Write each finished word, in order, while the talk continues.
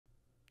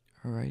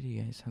Alrighty,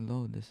 guys.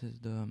 Hello. This is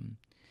the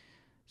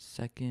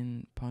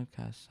second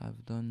podcast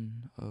I've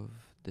done of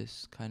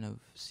this kind of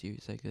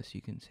series, I guess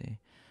you can say.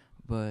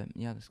 But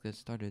yeah, let's get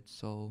started.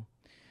 So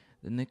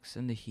the Knicks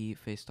and the Heat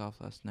faced off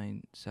last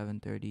night,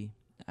 7:30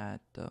 at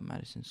the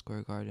Madison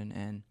Square Garden,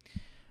 and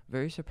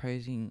very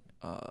surprising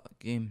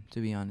game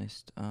to be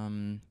honest.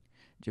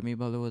 Jimmy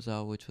Butler was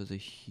out, which was a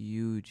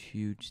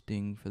huge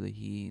thing for the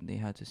Heat. They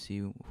had to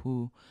see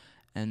who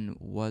and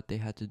what they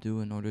had to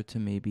do in order to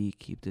maybe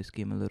keep this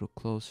game a little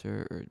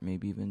closer or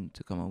maybe even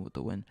to come up with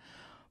a win.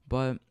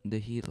 But the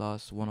Heat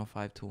lost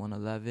 105 to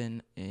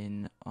 111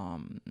 in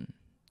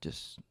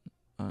just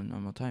a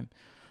normal time.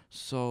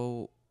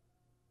 So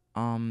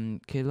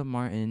Caleb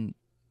Martin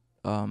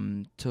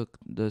took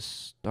the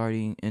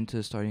starting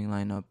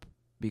lineup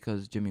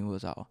because Jimmy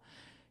was out.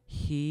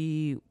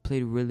 He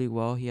played really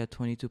well. He had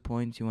 22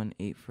 points. He went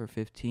 8 for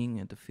 15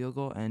 at the field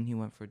goal, and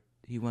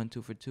he went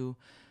 2 for 2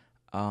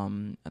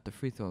 at the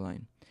free throw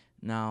line.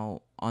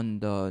 Now on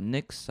the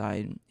Knicks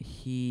side,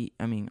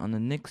 on the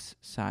Knicks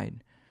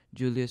side,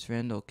 Julius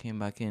Randle came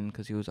back in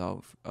because he was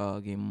out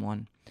game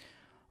one.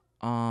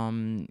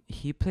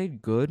 He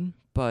played good,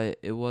 but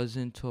it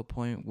wasn't to a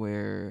point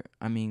where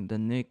the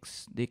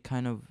Knicks they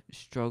kind of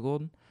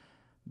struggled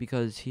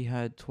because he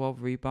had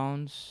 12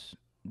 rebounds.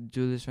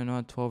 Julius Randle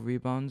had 12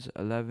 rebounds,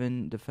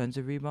 11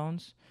 defensive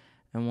rebounds,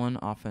 and one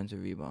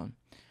offensive rebound.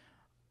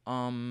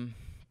 Um,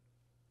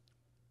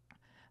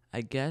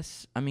 I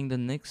guess the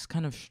Knicks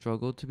kind of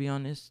struggled to be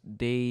honest.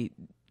 The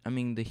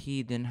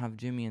Heat didn't have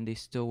Jimmy and they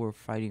still were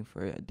fighting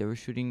for it. They were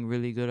shooting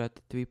really good at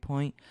the 3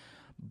 point,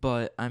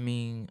 but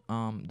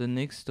the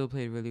Knicks still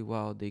played really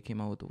well. They came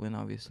out with the win,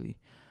 obviously.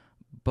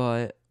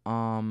 But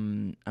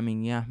yeah,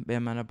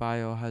 Bam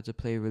Adebayo had to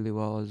play really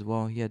well as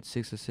well. He had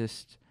 6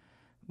 assists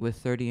with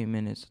 38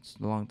 minutes. It's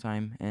a long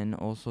time, and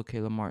also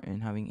Caleb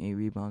Martin having 8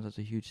 rebounds. That's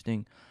a huge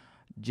thing.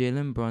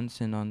 Jalen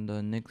Brunson on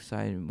the Knicks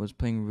side was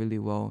playing really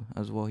well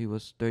as well. He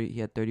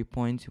had 30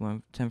 points. He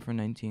went 10 for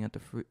 19 at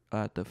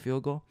the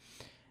field goal,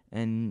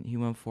 and he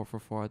went 4 for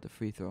 4 at the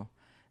free throw.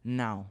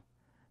 Now,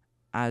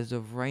 as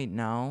of right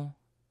now,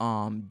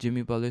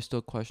 Jimmy Butler's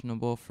still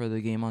questionable for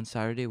the game on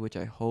Saturday, which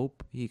I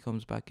hope he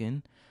comes back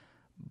in.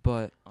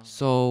 But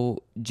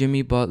so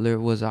Jimmy Butler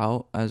was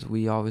out, as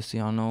we obviously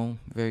all know.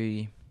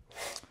 Very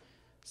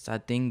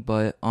sad thing.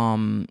 But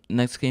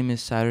next game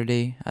is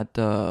Saturday at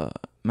the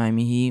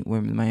Miami Heat,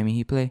 where the Miami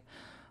Heat play.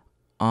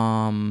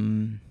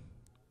 So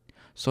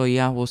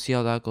yeah, we'll see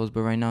how that goes.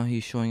 But right now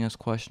he's showing us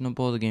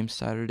questionable. The game's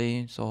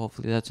Saturday, so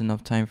hopefully that's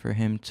enough time for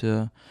him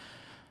to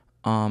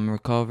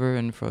recover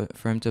and for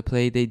him to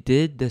play. They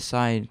did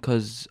decide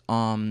because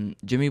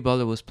Jimmy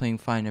Butler was playing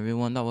fine.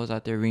 Everyone that was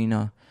at the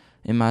arena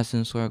in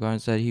Madison Square Garden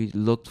said he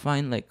looked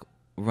fine, like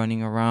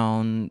running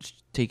around,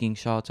 taking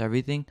shots,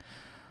 everything.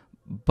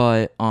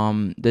 But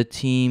the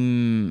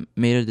team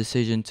made a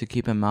decision to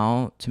keep him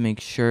out to make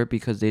sure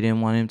because they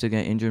didn't want him to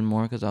get injured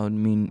more because that would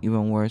mean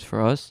even worse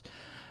for us.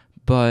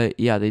 But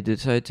yeah, they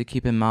decided to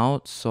keep him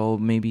out, so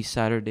maybe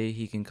Saturday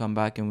he can come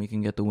back and we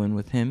can get the win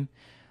with him.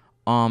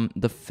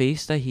 The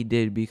face that he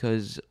did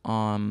because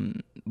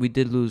we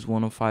did lose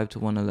 105 to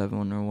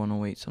 111 or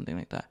 108, something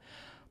like that.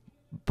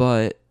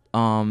 But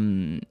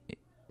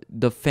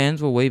the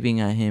fans were waving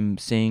at him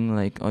saying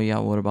like, "Oh yeah,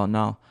 what about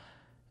now?"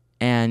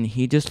 And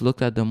he just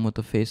looked at them with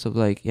the face of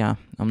like, "Yeah,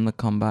 I'm gonna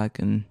come back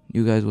and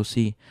you guys will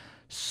see."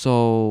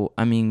 So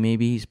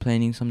maybe he's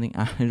planning something.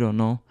 I don't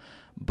know,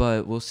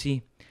 but we'll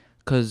see.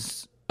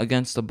 Cause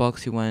against the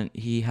Bucks,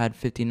 he had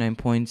 59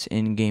 points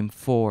in Game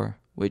 4,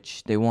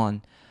 which they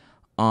won.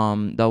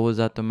 That was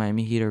at the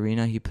Miami Heat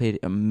arena. He played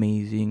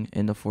amazing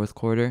in the fourth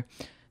quarter.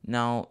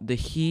 Now the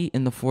Heat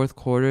in the fourth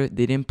quarter,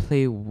 they didn't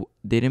play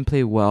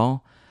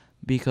well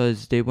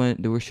because they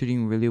were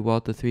shooting really well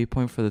at the 3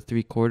 point for the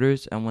 3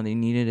 quarters, and when they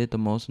needed it the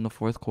most in the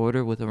fourth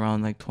quarter with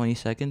around like 20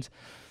 seconds,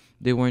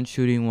 they weren't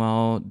shooting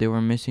well. They were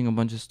missing a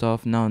bunch of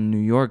stuff. Now New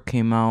York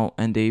came out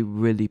and they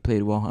really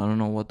played well. I don't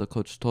know what the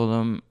coach told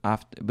them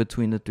after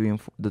between the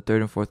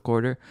third and fourth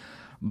quarter,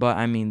 but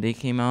they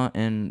came out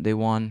and they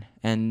won,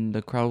 and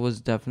the crowd was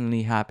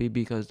definitely happy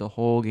because the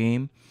whole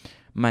game,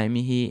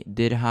 Miami Heat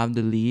did have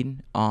the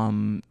lead.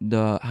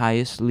 The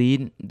highest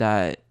lead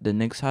that the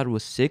Knicks had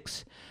was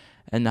 6,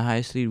 and the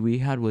highest lead we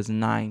had was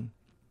 9.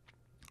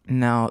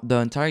 Now the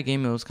entire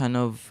game it was kind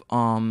of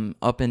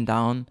up and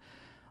down.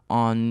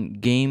 On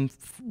game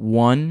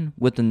 1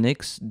 with the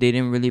Knicks, they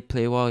didn't really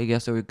play well. I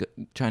guess they were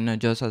trying to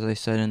adjust, as I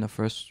said in the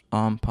first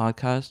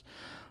podcast.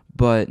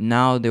 But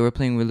now they were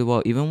playing really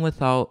well. Even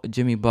without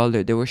Jimmy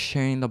Butler, they were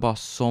sharing the ball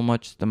so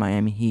much, the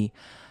Miami Heat,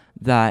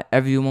 that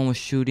everyone was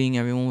shooting,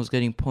 everyone was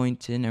getting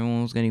points in,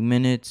 everyone was getting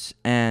minutes.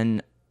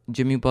 And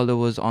Jimmy Butler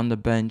was on the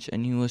bench,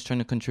 and he was trying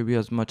to contribute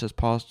as much as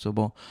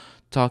possible,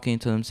 talking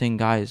to them, saying,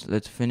 "Guys,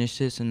 let's finish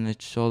this, and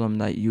let's show them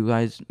that you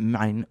guys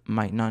might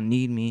not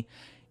need me,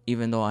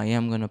 even though I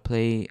am going to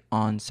play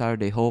on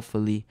Saturday,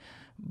 hopefully.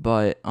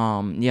 But,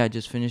 yeah,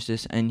 just finish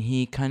this." And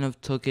he kind of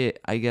took it,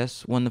 I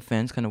guess, when the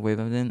fans kind of waved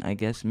at him, I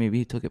guess maybe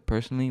he took it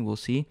personally. We'll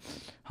see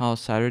how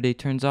Saturday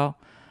turns out.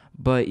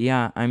 But,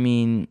 yeah,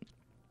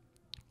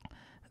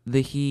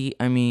 The Heat,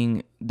 I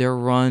mean, their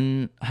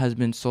run has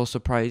been so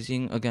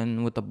surprising.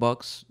 Again, with the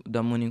Bucks,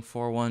 them winning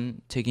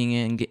 4-1, taking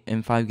it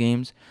in 5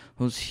 games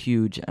was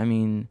huge. I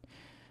mean,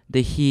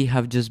 the Heat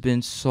have just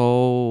been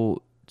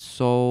so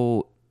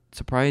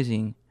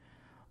surprising.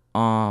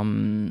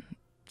 Um,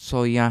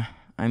 so yeah,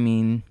 I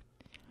mean,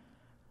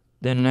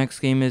 the next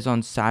game is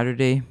on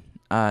Saturday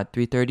at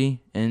 3:30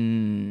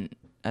 in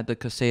at the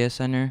Kaseya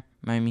Center,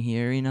 Miami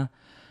Heat Arena.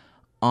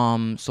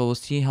 So we'll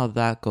see how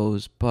that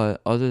goes.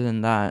 But other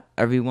than that,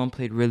 everyone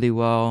played really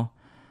well.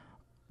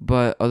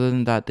 But other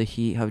than that, the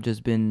Heat have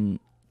just been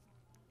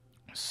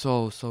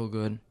so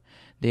good.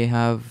 They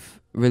have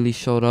really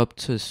showed up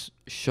to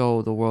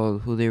show the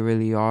world who they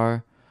really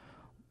are.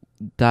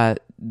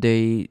 That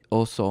they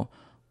also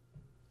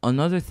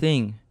another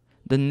thing,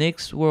 the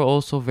Knicks were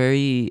also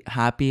very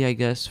happy, I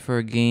guess, for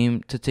a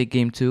game to take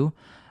game 2.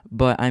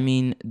 But I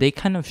mean, they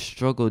kind of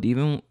struggled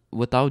even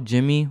without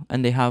Jimmy,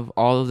 and they have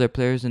all of their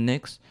players in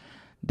Knicks.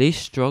 They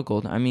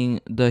struggled. I mean,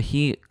 the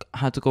Heat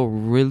had to go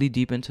really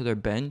deep into their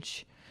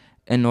bench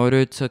in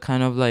order to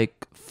kind of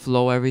like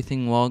flow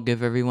everything well,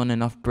 give everyone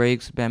enough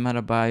breaks. Bam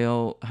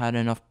Adebayo had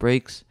enough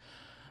breaks,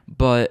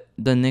 but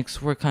the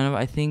Knicks were kind of,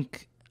 I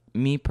think,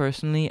 me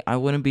personally, I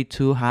wouldn't be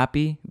too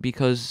happy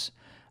because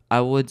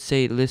I would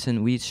say,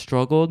 listen, we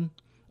struggled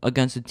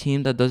against a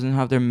team that doesn't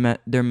have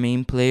their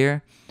main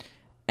player,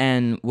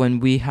 and when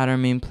we didn't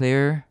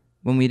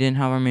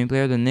have our main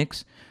player, the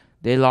Knicks,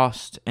 they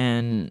lost,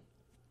 and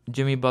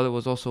Jimmy Butler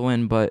was also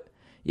in, but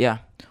yeah.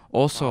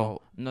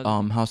 Also,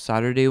 how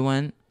Saturday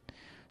went,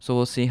 so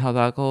we'll see how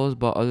that goes.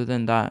 But other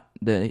than that,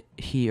 the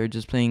Heat are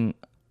just playing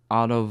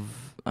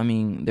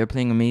they're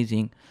playing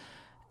amazing,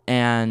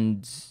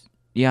 and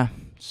yeah.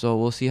 So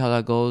we'll see how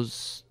that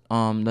goes.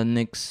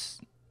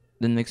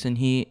 The Knicks and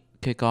Heat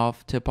tip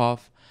off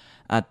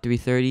at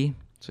 3:30.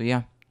 So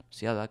yeah,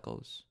 see how that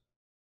goes.